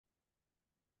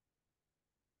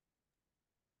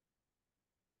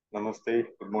Namaste,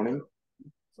 good morning.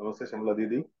 Namaste, Shamla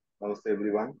Didi. Namaste,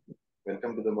 everyone.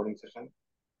 Welcome to the morning session.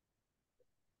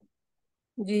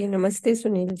 जी नमस्ते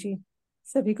सुनील जी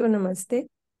सभी को नमस्ते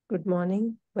good morning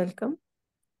welcome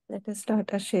let us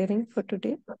start our sharing for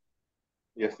today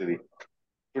Yes, Didi.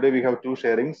 Today we have two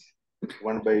sharings,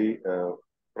 one by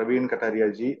Praveen Kataria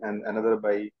ji and another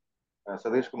by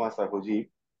Sadesh Kumar Sahu ji.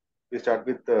 We start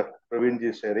with Praveen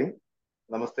ji's sharing.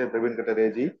 Namaste, Praveen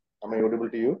Kataria ji. Am I audible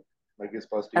to you? Mic is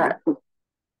passed to you.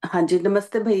 हाँ जी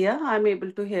नमस्ते भैया I am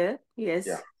able to here yes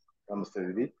Yeah, Namaste,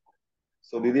 Didi.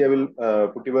 So, Didi, I will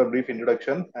put you a brief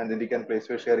introduction and then you can place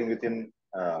your sharing within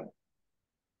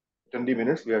 20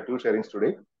 minutes. We have two sharings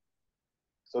today.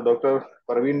 So, Dr.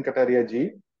 Praveen Kataria ji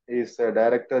is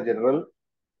Director General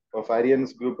of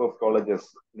Aryan's Group of Colleges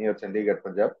near Chandigarh,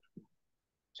 Punjab.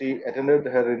 She attended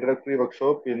her introductory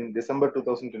workshop in December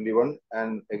 2021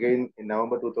 and again in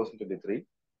November 2023.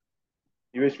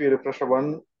 UHP Refresher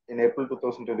 1 in April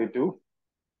 2022.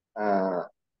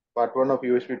 Part 1 of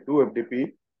UHP 2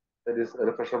 FDP, that is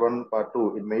Refresher 1 Part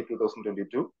 2 in May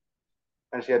 2022.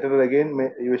 And she attended again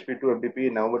UHP 2 FDP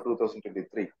in November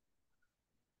 2023.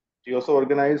 She also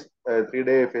organized a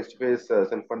 3-day face-to-face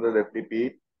self-funded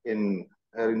FDP in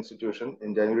her institution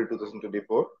in January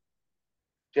 2024.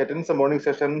 She attends the morning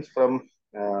sessions from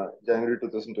January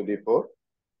 2024,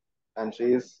 and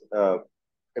she is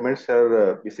amidst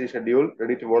her busy schedule,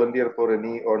 ready to volunteer for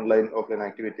any online offline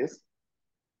activities.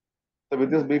 So, with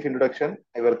this brief introduction,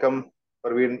 I welcome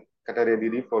Praveen Kataria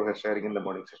Didi for her sharing in the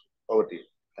morning session. Over to you.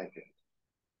 Thank you.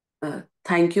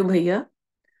 Thank you भैया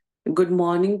good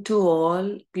morning to all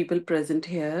people present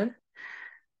here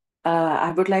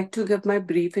I would like to give my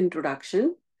brief introduction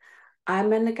I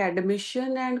am an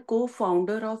academician and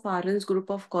co-founder of Aryan's Group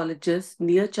of Colleges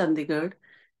near Chandigarh,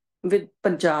 with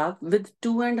Punjab, with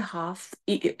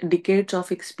 2.5 decades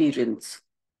of experience.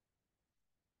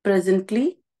 Presently,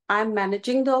 I am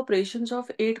managing the operations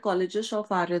of 8 colleges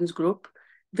of Aryan's Group,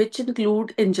 which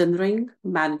include engineering,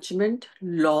 management,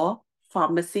 law,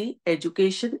 pharmacy,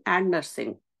 education, and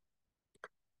nursing.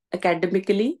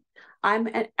 Academically, I'm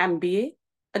an MBA,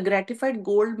 a gratified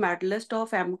gold medalist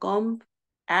of MCOM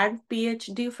and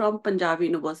PhD from Punjab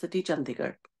University,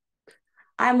 Chandigarh.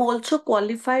 I am also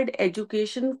qualified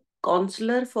education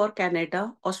counselor for Canada,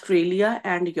 Australia,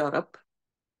 and Europe.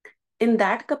 In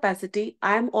that capacity,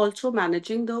 I am also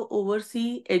managing the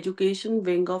overseas education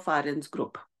wing of Aryan's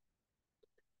Group.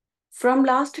 From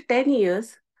last 10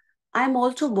 years, I am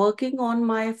also working on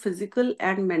my physical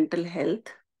and mental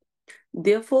health.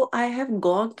 Therefore, I have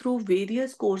gone through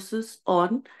various courses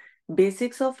on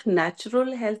basics of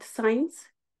natural health science,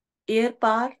 air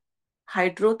power,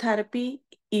 hydrotherapy,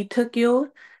 ether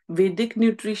cure, Vedic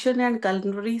nutrition and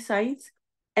culinary science,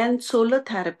 and solar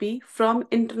therapy from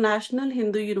International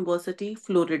Hindu University,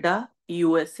 Florida,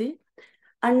 USA,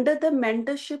 under the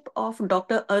mentorship of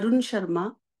Dr. Arun Sharma,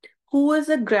 who is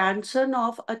a grandson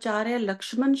of Acharya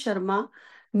Lakshman Sharma,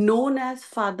 known as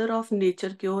father of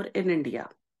nature cure in India.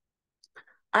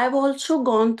 I've also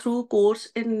gone through course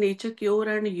in nature cure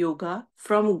and yoga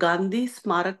from Gandhi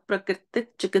Smarak Prakritik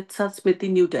Chikitsa Smriti,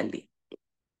 New Delhi.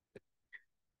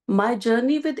 My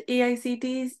journey with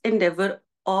AICT's endeavor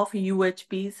of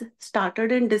UHPs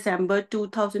started in December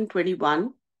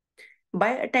 2021 by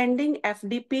attending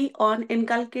FDP on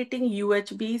inculcating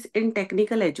UHBs in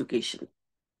technical education.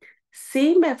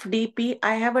 Same FDP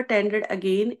I have attended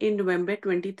again in November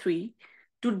 23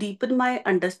 to deepen my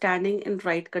understanding in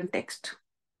right context.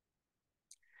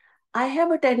 I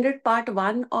have attended part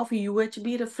 1 of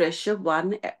UHB Refresher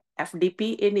 1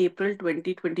 FDP in April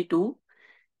 2022,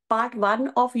 part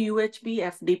 1 of UHB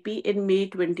FDP in May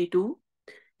 22,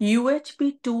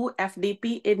 UHB 2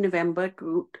 FDP in November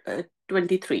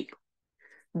 23.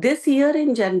 This year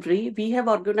in January, we have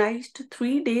organized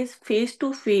 3 days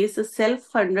face-to-face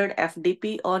self-funded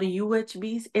FDP or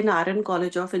UHBs in Aryan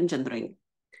College of Engineering.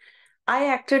 I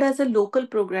acted as a local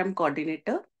program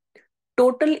coordinator.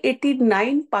 Total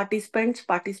 89 participants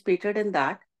participated in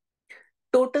that.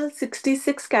 Total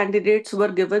 66 candidates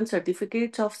were given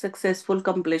certificates of successful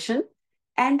completion,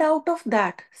 and out of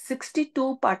that,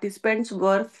 62 participants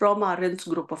were from Aryan's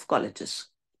Group of Colleges.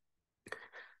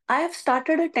 I have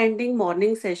started attending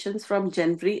morning sessions from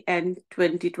January and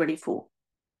 2024.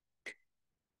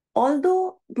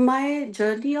 Although my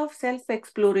journey of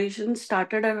self-exploration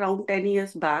started around 10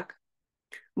 years back,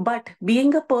 but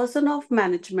being a person of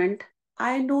management,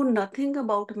 I know nothing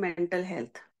about mental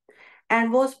health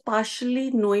and was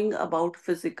partially knowing about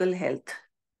physical health.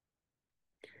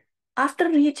 After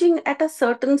reaching at a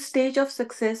certain stage of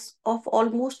success of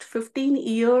almost 15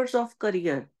 years of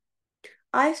career,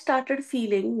 I started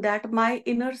feeling that my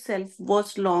inner self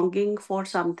was longing for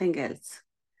something else.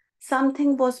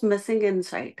 Something was missing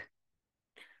inside.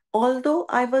 Although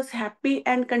I was happy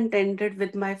and contented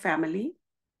with my family,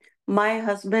 my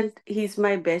husband, he's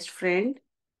my best friend.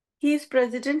 He is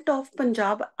president of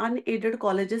Punjab Unaided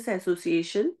Colleges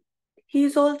Association. He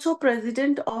is also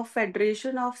president of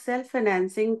Federation of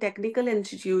Self-Financing Technical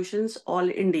Institutions All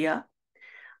India.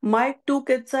 My two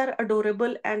kids are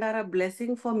adorable and are a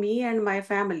blessing for me and my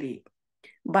family.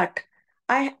 But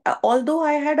although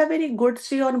I had a very good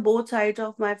say on both sides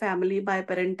of my family, my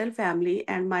parental family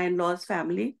and my in-laws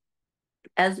family,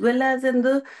 as well as in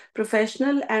the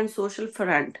professional and social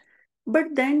front.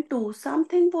 But then too,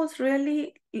 something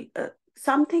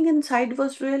inside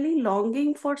was really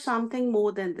longing for something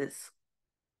more than this.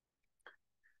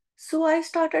 So I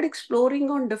started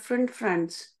exploring on different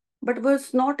fronts, but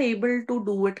was not able to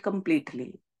do it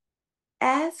completely.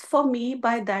 As for me,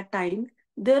 by that time,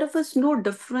 there was no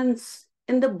difference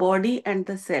in the body and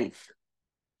the self.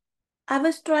 I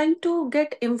was trying to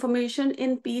get information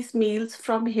in piecemeals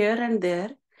from here and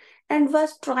there and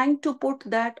was trying to put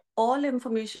that all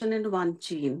information in one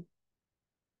chain.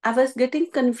 I was getting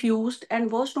confused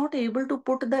and was not able to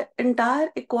put the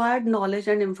entire acquired knowledge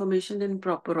and information in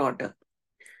proper order.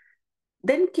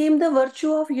 Then came the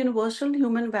virtue of universal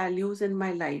human values in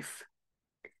my life.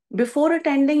 Before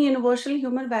attending universal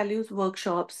human values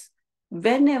workshops,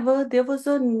 whenever there was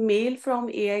a mail from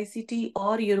AICT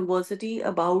or university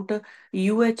about a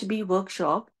UHB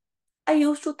workshop, I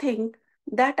used to think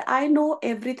that I know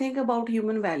everything about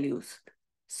human values.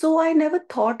 So I never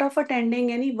thought of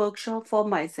attending any workshop for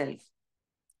myself.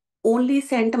 Only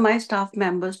sent my staff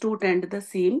members to attend the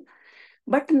same,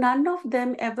 but none of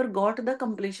them ever got the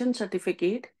completion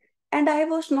certificate, and I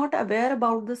was not aware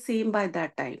about the same by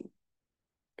that time.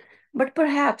 But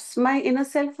perhaps my inner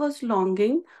self was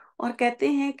longing, और कहते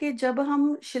हैं कि जब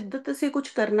हम शिद्दत से कुछ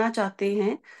करना चाहते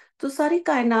हैं तो सारी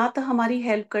कायनात हमारी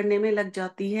हेल्प करने में लग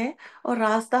जाती है और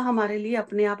रास्ता हमारे लिए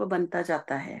अपने आप बनता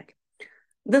जाता है.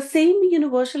 The same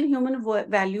universal human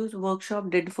values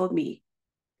workshop did for me.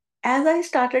 As I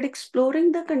started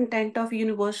exploring the content of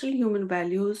universal human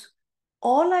values,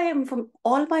 all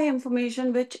my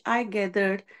information which I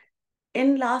gathered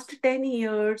in last 10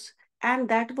 years, and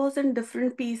that was in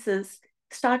different pieces,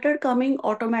 started coming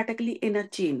automatically in a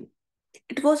chain.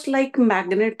 It was like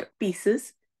magnet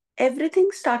pieces. Everything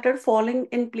started falling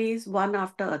in place one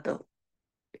after other.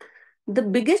 The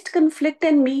biggest conflict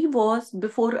in me was,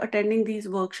 before attending these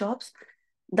workshops,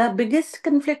 the biggest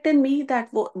conflict in me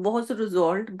that was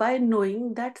resolved by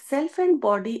knowing that self and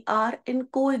body are in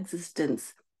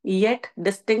coexistence, yet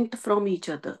distinct from each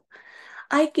other.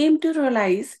 I came to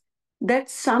realize that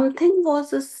something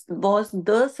was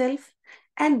the self,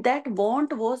 and that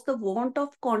want was the want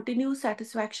of continuous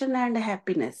satisfaction and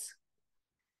happiness.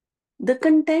 The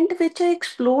content which I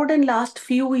explored in last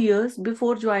few years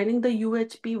before joining the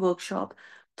UHP workshop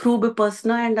through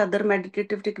Vipassana and other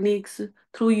meditative techniques,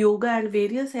 through yoga and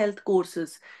various health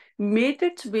courses, made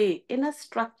its way in a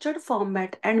structured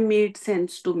format and made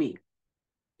sense to me.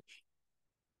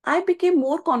 I became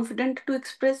more confident to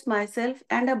express myself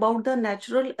and about the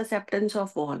natural acceptance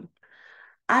of all.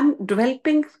 I'm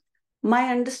developing my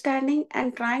understanding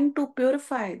and trying to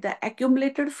purify the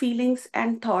accumulated feelings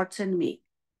and thoughts in me.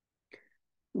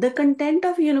 The content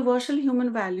of universal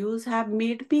human values have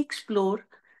made me explore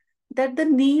that the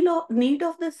need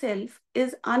of the self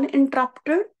is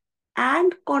uninterrupted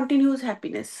and continuous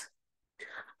happiness.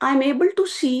 I'm able to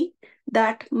see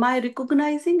that my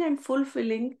recognizing and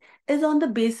fulfilling is on the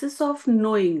basis of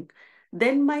knowing,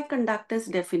 then my conduct is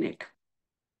definite.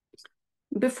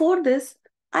 Before this,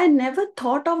 I never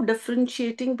thought of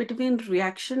differentiating between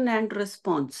reaction and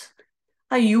response.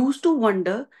 I used to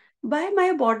wonder why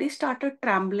my body started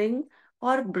trembling,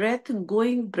 or breath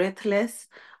going breathless,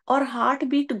 or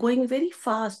heartbeat going very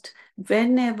fast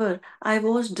whenever I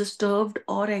was disturbed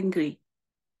or angry.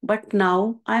 But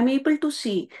now I'm able to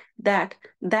see that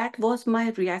that was my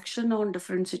reaction on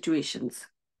different situations.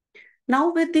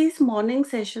 Now, with these morning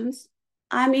sessions,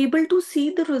 I'm able to see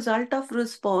the result of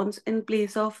response in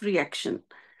place of reaction.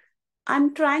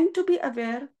 I'm trying to be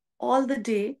aware all the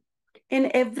day.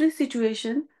 In every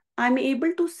situation, I'm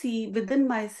able to see within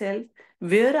myself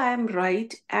where I am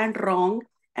right and wrong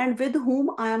and with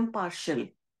whom I am partial.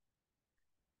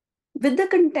 With the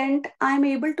content, I'm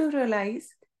able to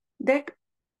realize that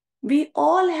we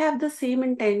all have the same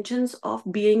intentions of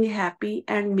being happy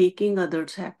and making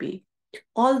others happy,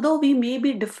 although we may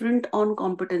be different on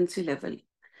competency level.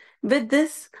 With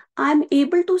this, I'm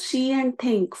able to see and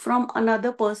think from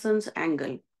another person's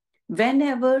angle.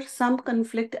 Whenever some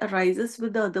conflict arises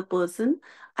with the other person,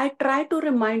 I try to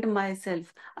remind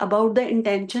myself about the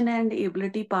intention and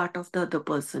ability part of the other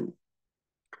person.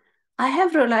 I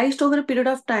have realized over a period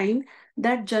of time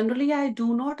that generally I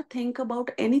do not think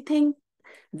about anything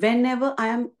whenever I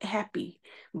am happy.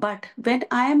 But when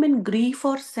I am in grief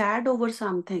or sad over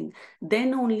something,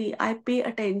 then only I pay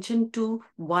attention to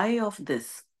why of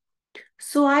this.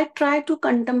 So I try to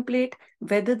contemplate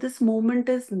whether this moment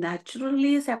is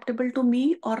naturally acceptable to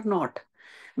me or not.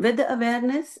 With the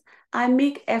awareness, I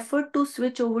make effort to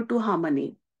switch over to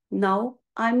harmony. Now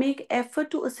I make effort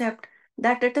to accept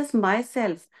that it is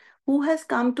myself who has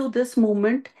come to this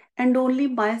moment and only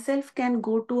myself can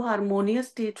go to harmonious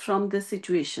state from this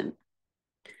situation.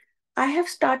 I have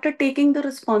started taking the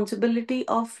responsibility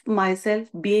of myself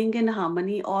being in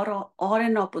harmony or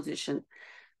in opposition.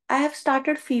 I have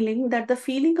started feeling that the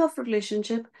feeling of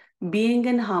relationship being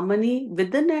in harmony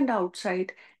within and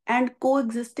outside and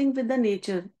coexisting with the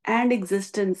nature and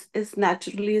existence is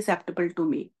naturally acceptable to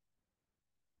me.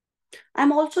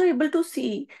 I'm also able to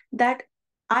see that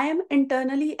I am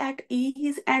internally at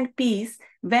ease and peace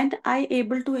when I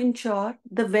able to ensure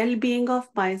the well-being of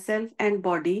myself and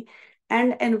body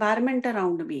and environment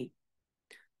around me.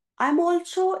 I'm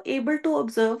also able to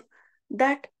observe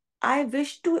that I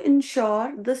wish to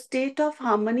ensure the state of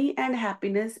harmony and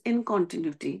happiness in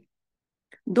continuity.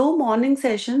 Though morning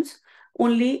sessions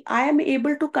only, I am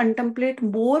able to contemplate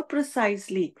more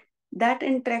precisely that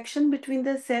interaction between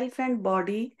the self and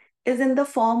body is in the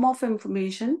form of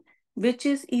information, which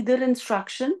is either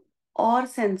instruction or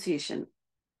sensation.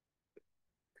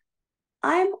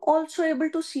 I am also able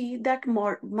to see that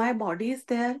my body is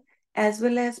there as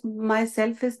well as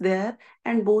myself is there,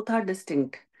 and both are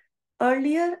distinct.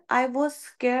 Earlier, I was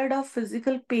scared of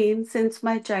physical pain since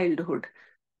my childhood,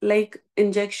 like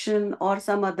injection or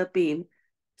some other pain.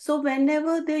 So,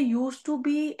 whenever there used to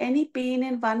be any pain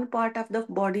in one part of the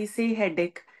body, say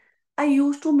headache, I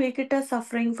used to make it a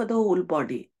suffering for the whole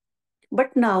body.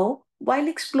 But now, while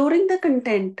exploring the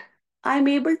content, I'm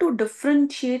able to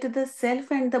differentiate the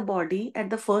self and the body at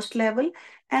the first level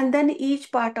and then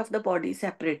each part of the body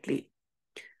separately.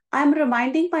 I'm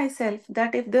reminding myself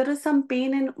that if there is some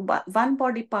pain in one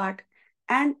body part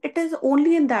and it is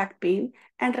only in that pain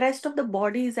and rest of the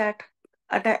body is at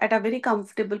a very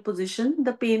comfortable position,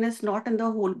 the pain is not in the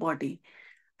whole body.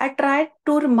 I try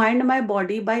to remind my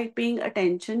body by paying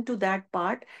attention to that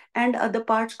part and other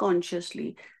parts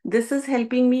consciously. This is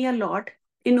helping me a lot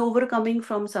in overcoming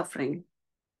from suffering.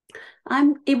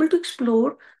 I'm able to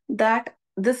explore that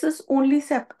this is only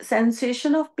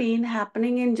sensation of pain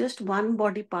happening in just one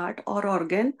body part or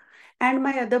organ, and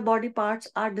my other body parts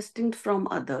are distinct from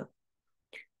other.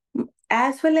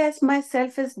 As well as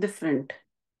myself is different.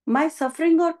 My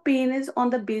suffering or pain is on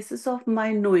the basis of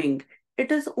my knowing.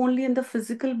 It is only in the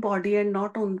physical body and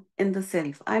not in the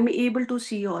self. I'm able to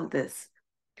see all this.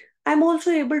 I'm also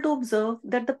able to observe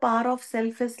that the power of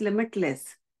self is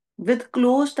limitless. With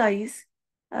closed eyes,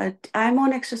 I'm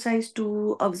on exercise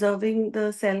to observing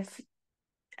the self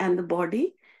and the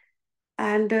body.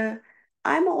 And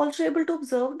I'm also able to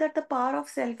observe that the power of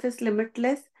self is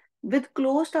limitless. With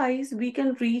closed eyes, we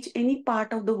can reach any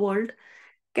part of the world,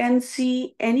 can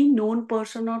see any known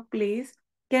person or place,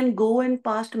 can go in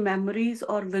past memories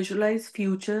or visualize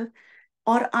future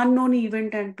or unknown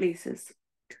event and places.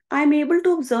 I am able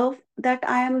to observe that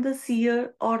I am the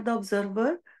seer or the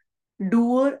observer,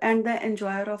 doer, and the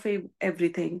enjoyer of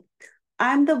everything.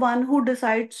 I am the one who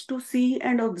decides to see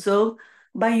and observe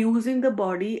by using the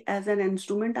body as an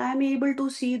instrument. I am able to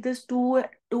see this to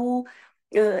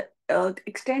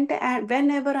extent and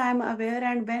whenever I am aware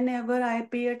and whenever I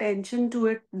pay attention to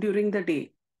it during the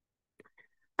day.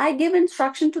 I give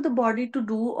instruction to the body to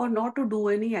do or not to do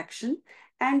any action,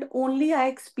 and only I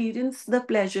experience the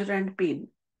pleasure and pain.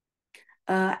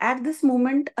 At this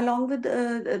moment, along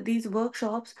with these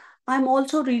workshops, I'm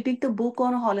also reading the book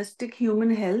on holistic human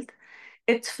health,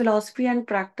 its philosophy and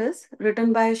practice,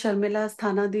 written by Sharmila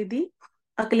Sthana Didi,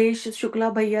 Akhilesh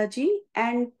Shukla Bhaiya ji,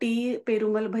 and T.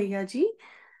 Perumal Bhaiya ji.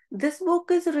 This book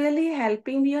is really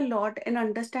helping me a lot in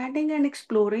understanding and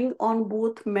exploring on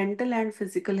both mental and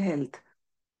physical health.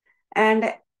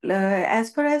 And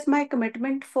as far as my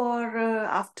commitment for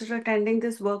after attending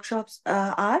these workshops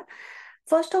are,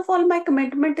 first of all, my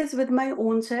commitment is with my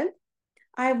own self.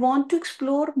 I want to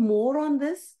explore more on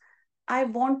this. I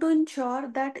want to ensure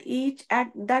that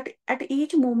at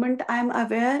each moment I am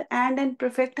aware and in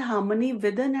perfect harmony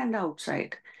within and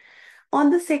outside. On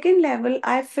the second level,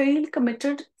 I feel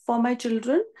committed for my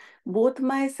children. Both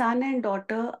my son and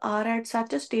daughter are at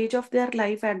such a stage of their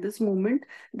life at this moment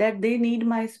that they need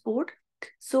my support.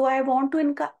 So I want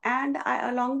to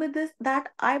along with this, that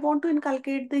I want to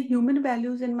inculcate the human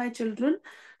values in my children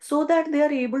so that they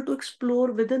are able to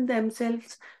explore within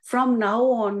themselves from now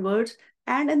onwards,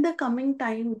 and in the coming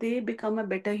time they become a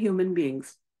better human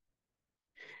beings.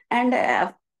 And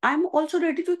I'm also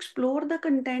ready to explore the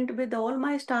content with all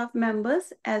my staff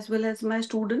members as well as my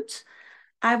students.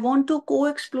 I want to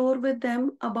co-explore with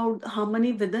them about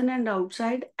harmony within and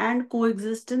outside and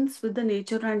coexistence with the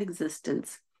nature and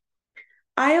existence.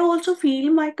 I also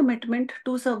feel my commitment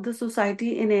to serve the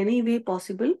society in any way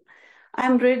possible. I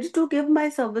am ready to give my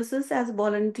services as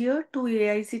volunteer to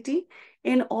AICT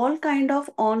in all kind of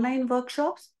online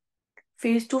workshops,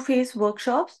 face-to-face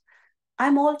workshops.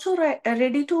 I'm also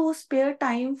ready to spare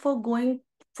time for going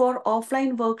for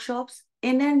offline workshops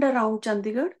in and around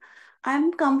Chandigarh.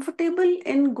 I'm comfortable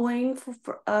in going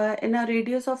in a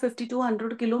radius of 50 to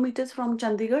 100 kilometers from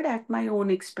Chandigarh at my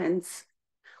own expense.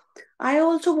 I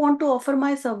also want to offer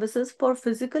my services for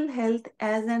physical health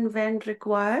as and when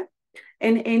required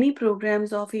in any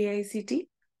programs of AICT.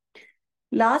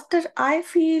 Last, I'm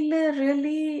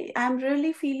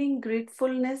really feeling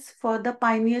gratefulness for the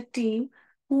pioneer team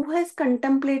who has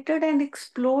contemplated and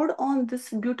explored on this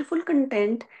beautiful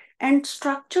content and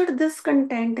structured this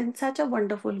content in such a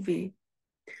wonderful way.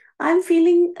 I'm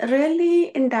feeling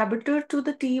really indebted to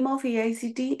the team of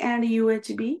AICT and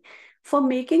UHB for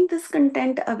making this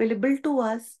content available to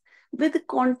us with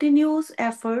continuous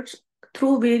efforts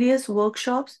through various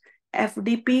workshops,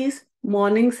 FDPs,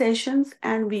 morning sessions,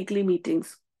 and weekly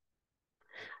meetings.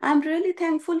 I'm really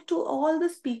thankful to all the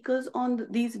speakers on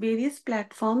these various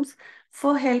platforms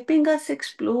for helping us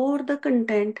explore the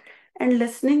content and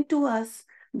listening to us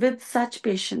with such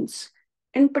patience.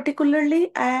 In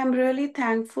particularly, I am really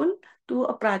thankful to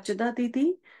Aprachada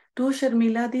Didi, to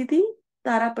Sharmila Didi,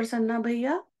 Tara Prasanna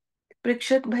Bhaiya,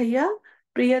 प्रीक्षित भैया,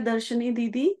 प्रियदर्शनी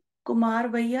दीदी, कुमार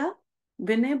भैया,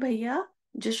 विनय भैया,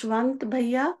 जशवंत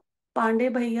भैया, पांडे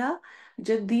भैया,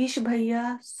 जगदीश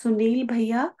भैया, सुनील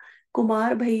भैया,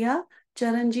 कुमार भैया,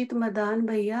 चरणजीत मदान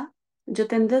भैया,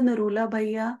 जतेंद्र नरूला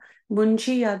भैया,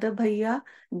 मुंशी यादव भैया,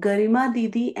 गरिमा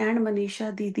दीदी and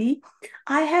Manisha didi.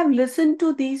 I have listened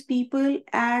to these people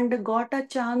and got a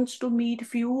chance to meet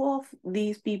few of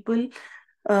these people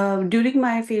during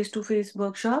my face-to-face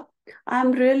workshop.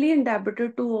 I'm really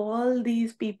indebted to all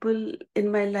these people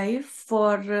in my life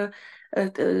for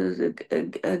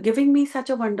giving me such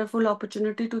a wonderful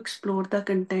opportunity to explore the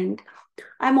content.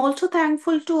 I'm also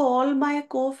thankful to all my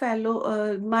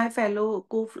fellow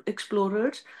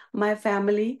co-explorers, my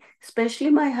family,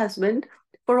 especially my husband,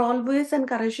 for always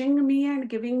encouraging me and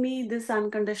giving me this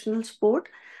unconditional support.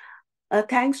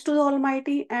 Thanks to the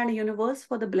Almighty and Universe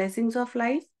for the blessings of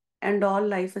life and all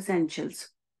life essentials.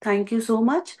 Thank you so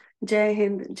much. Jai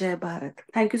Hind, Jai Bharat.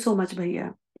 Thank you so much,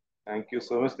 Bhaiya. Thank you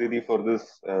so much, Didi, for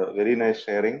this very nice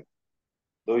sharing.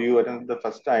 Though you attended the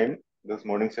first time this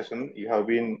morning session, you have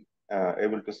been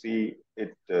able to see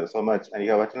it so much, and you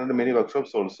have attended many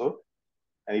workshops also,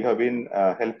 and you have been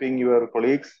helping your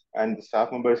colleagues and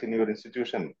staff members in your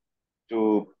institution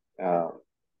to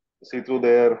see through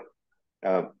their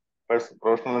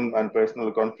professional and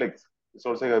personal conflicts. It's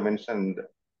also I mentioned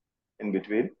in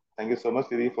between. Thank you so much,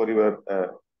 Didi, for your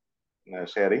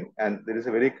sharing. And there is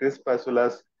a very crisp as well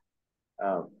as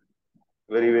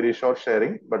very, very short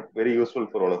sharing, but very useful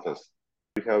for all of us.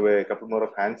 We have a couple more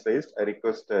of hands raised. I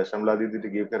request Shamla Didi to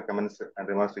give her comments and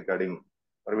remarks regarding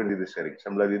Praveen Didi's sharing.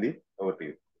 Shamla Didi, over to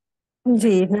you.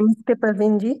 Ji, namaste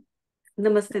Praveen ji.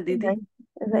 Namaste, Didi.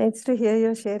 Nice to hear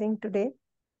your sharing today.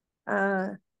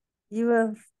 You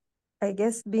have, I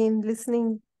guess, been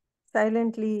listening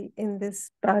silently in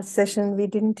this past session. We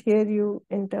didn't hear you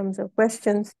in terms of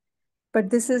questions, but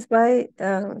this is why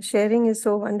sharing is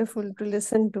so wonderful to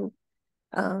listen to,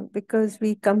 because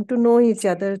we come to know each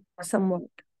other somewhat,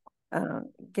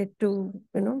 get to,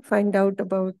 find out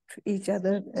about each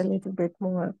other a little bit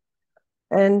more.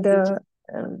 And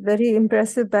very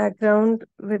impressive background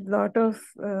with lot of,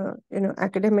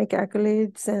 academic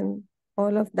accolades and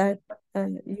all of that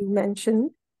you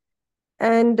mentioned.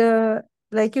 And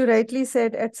like you rightly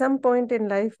said, at some point in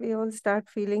life, we all start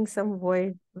feeling some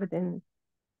void within.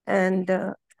 And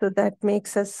so that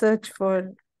makes us search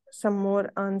for some more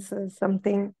answers,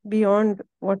 something beyond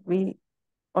what we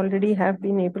already have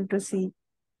been able to see.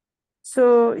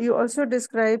 So you also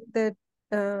described that,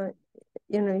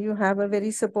 you have a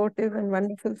very supportive and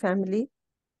wonderful family.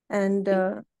 And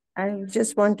I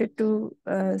just wanted to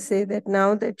say that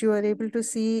now that you are able to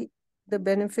see the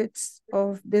benefits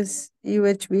of this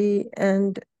UHB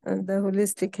and the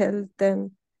holistic health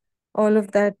and all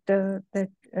of that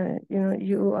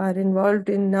you are involved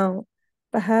in now,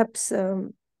 perhaps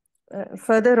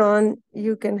further on,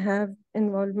 you can have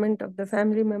involvement of the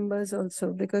family members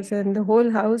also, because then the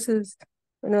whole house is,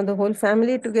 the whole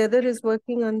family together is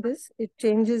working on this. It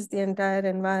changes the entire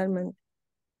environment.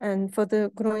 And for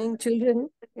the growing children,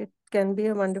 it can be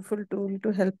a wonderful tool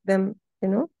to help them,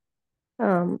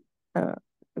 um, uh,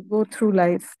 go through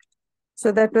life.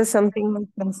 So that was something I was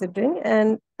considering.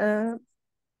 And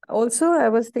also, I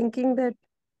was thinking that,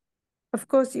 of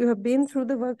course, you have been through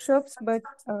the workshops, but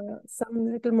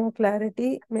some little more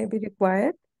clarity may be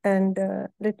required, and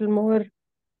little more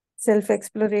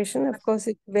self-exploration. Of course,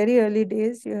 it's very early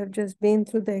days. You have just been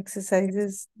through the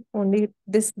exercises only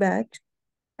this batch.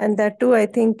 And that too, I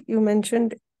think you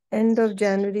mentioned end of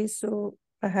January. So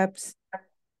perhaps,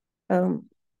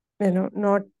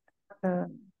 not, uh,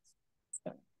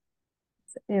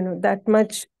 that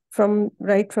much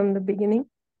right from the beginning.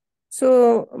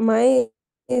 So my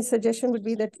suggestion would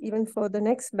be that even for the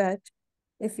next batch,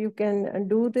 if you can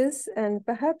do this and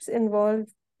perhaps involve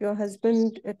your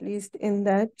husband at least in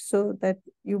that, so that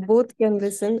you both can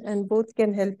listen and both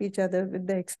can help each other with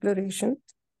the exploration,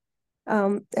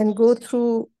 and go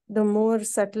through the more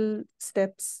subtle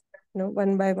steps,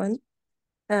 one by one.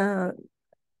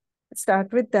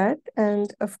 Start with that.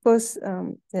 And of course,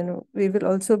 we will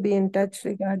also be in touch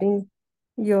regarding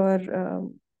your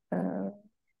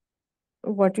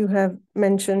what you have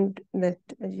mentioned, that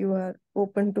you are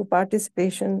open to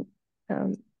participation,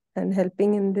 and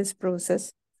helping in this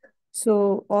process.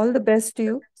 So all the best to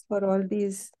you for all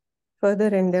these further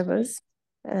endeavors,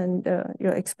 and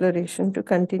your exploration to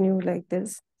continue like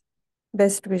this.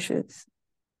 Best wishes.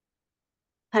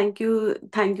 Thank you,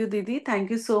 Didi. Thank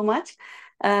you so much.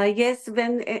 Yes,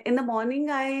 when in the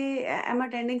morning I am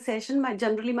attending session,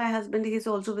 generally my husband is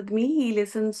also with me. He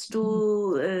listens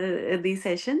to these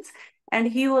sessions, and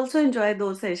he also enjoy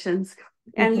those sessions.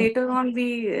 And Mhm. later on,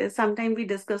 we sometime we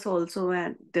discuss also,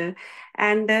 and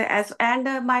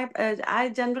my I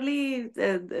generally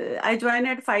I join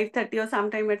at 5:30 or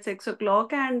sometime at 6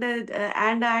 o'clock, and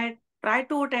I try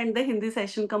to attend the Hindi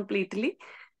session completely.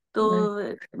 Right.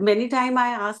 So many time I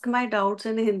ask my doubts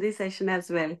in Hindi session as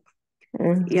well.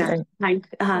 Yeah, Right.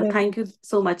 thank you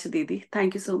so much, Didi.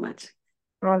 Thank you so much.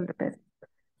 All the best.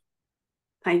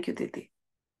 Thank you, Didi.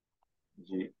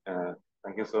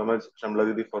 Thank you so much, Shamla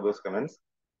Didi, for those comments.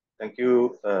 Thank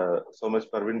you so much,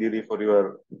 Praveen Didi, for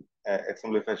your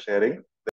exemplified sharing.